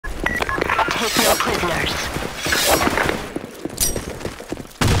take no prisoners.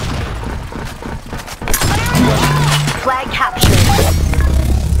 Flag captured.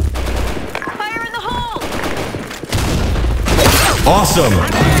 Fire in the hole! Awesome!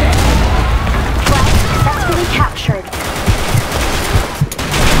 Flag successfully captured.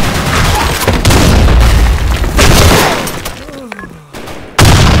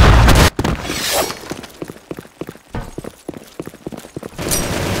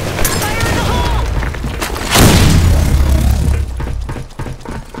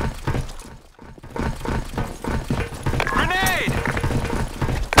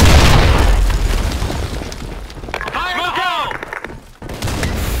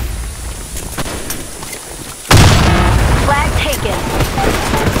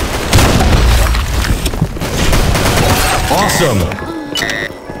 Awesome!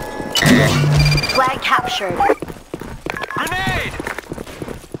 Flag captured. Grenade!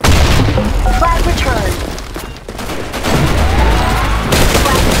 Flag returned.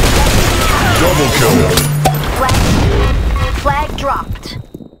 Double kill! Flag dropped.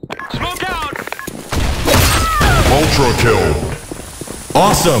 Smoke out! Ultra kill!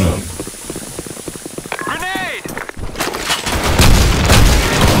 Awesome! Grenade!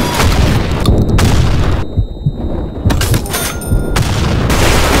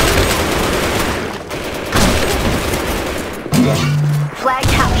 Flag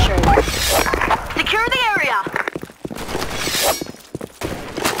captured. Secure the area.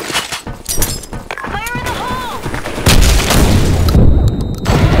 Fire in the hole.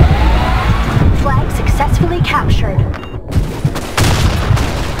 Flag successfully captured.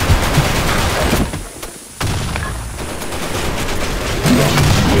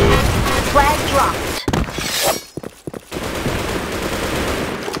 Flag dropped.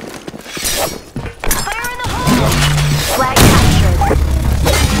 Fire in the hole. Flag captured.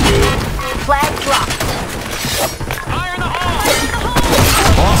 Flag dropped. Fire in the hole!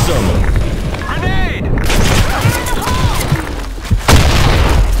 Awesome! Grenade!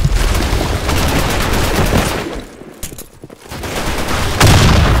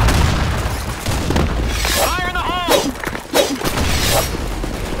 Fire in the hole!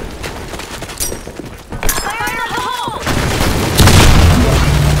 Fire in the hole.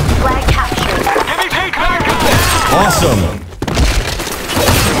 Flag captured. Heavy take back up! Awesome!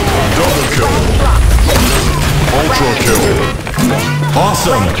 Double kill! Ultra kill!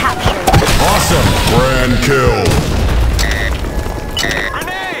 Awesome! Flag captured. Awesome! Grand kill!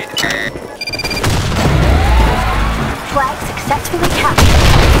 Grenade! Flag successfully captured.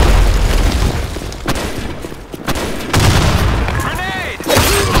 Grenade!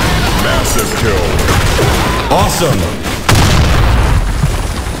 Massive kill! Awesome!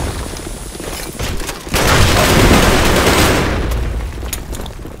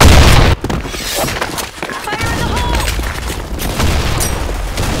 Fire in the hole.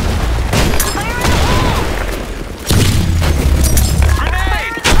 Fire in the hole.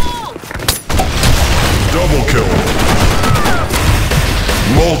 Grenade! Double kill!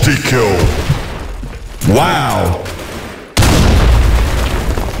 Multi-kill! Wow!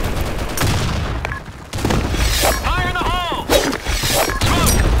 Fire in the hole!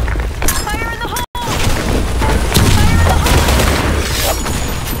 Smoke! Fire in the hole.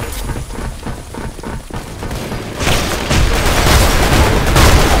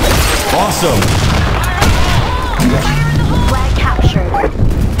 Awesome! Flag captured.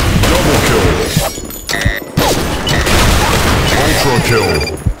 Double kill! Ultra kill!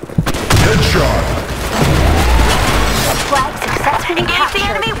 Headshot! Flag successfully Engage the captured.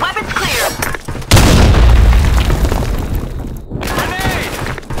 enemy! Weapons clear! Grenade!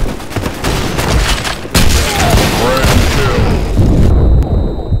 Grand kill!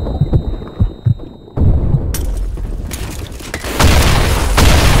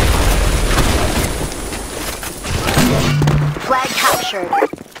 Flag captured.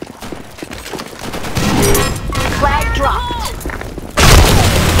 Flag dropped.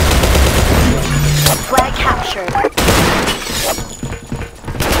 Flag captured.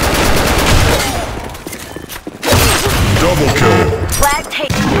 Double kill! Flag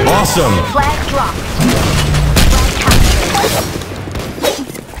taken. Awesome! Flag dropped. Flag captured.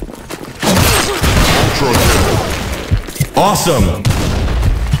 Ultra kill! Awesome!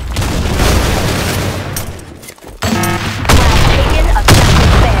 Flag taken.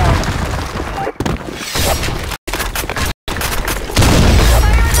 Objective failed.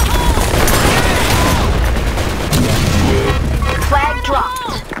 Flag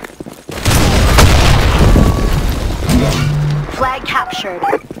dropped. Flag captured.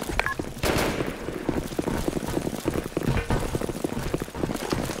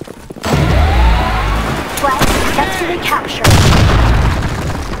 Flag successfully captured.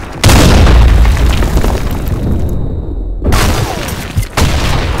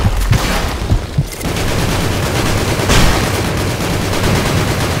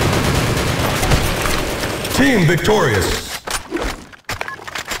 Team victorious.